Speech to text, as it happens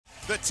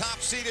the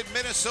top-seeded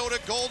Minnesota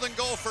Golden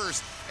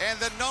Gophers and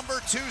the number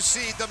 2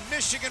 seed, the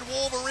Michigan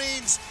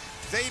Wolverines.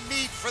 They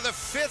meet for the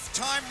 5th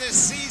time this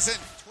season.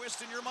 Twist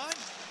in your mind?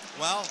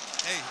 Well,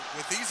 hey,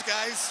 with these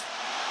guys.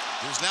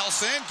 Here's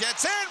Nelson,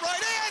 gets in,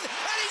 right in,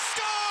 and he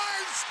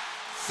scores!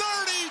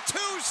 32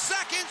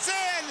 seconds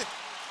in!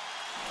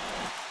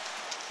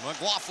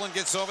 McLaughlin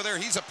gets over there.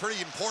 He's a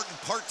pretty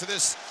important part to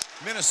this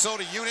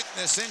Minnesota unit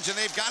and this engine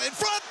they've got in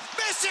front.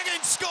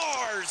 Michigan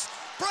scores!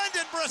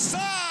 Brendan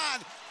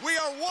Brisson! We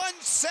are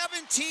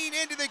 1:17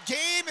 into the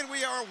game, and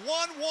we are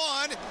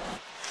 1-1.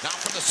 Now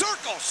from the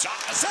circle, shot,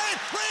 a save,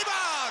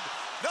 rebound!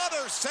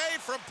 Another save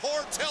from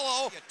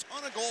Portillo. A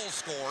ton of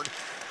goals scored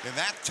in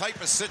that type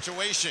of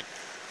situation.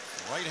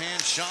 Right-hand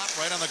shot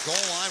right on the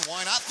goal line.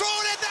 Why not? Throw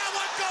it in, that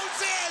one goes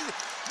in!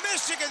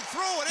 Michigan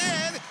threw it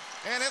in,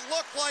 and it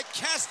looked like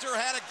Kester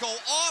had it go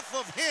off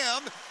of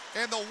him,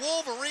 and the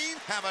Wolverines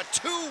have a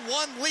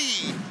 2-1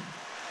 lead.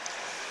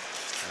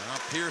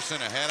 Now Pearson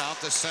ahead out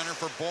to center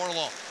for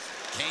Borlo.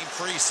 Came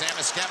free,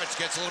 Samiskevich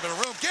gets a little bit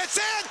of room,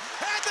 gets in,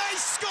 and they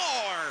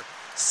score!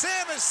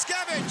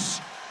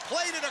 Samiskevich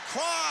played it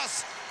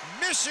across.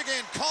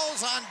 Michigan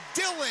calls on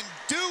Dylan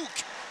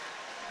Duke.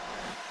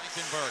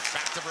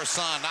 Back to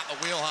Brisson, not in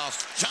the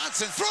wheelhouse.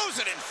 Johnson throws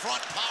it in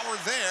front, power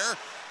there.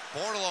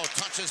 Bordelot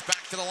touches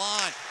back to the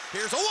line.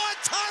 Here's a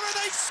one-timer,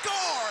 they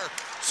score!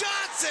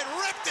 Johnson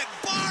ripped it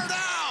bar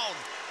down!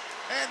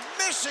 And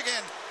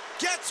Michigan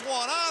gets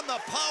one on the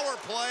power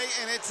play,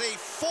 and it's a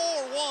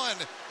 4-1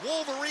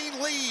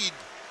 Wolverine lead.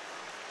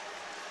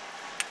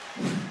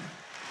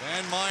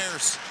 Ben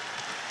Myers,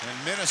 and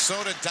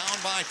Minnesota down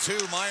by 2.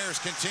 Myers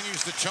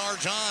continues to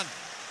charge on.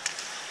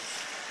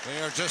 They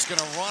are just going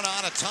to run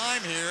out of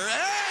time here.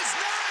 As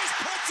Nyes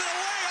puts it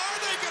away, are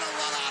they going to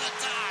run out of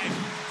time?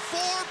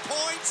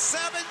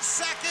 4.7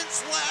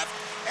 seconds left,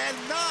 and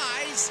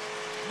Nyes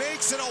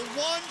makes it a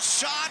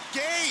one-shot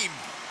game.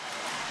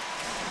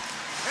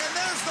 And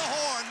there's the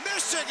horn.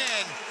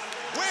 Michigan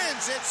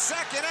wins its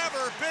 2nd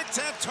ever Big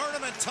Ten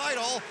tournament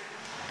title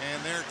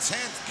and their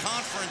 10th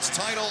conference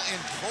title in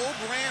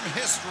program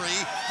history.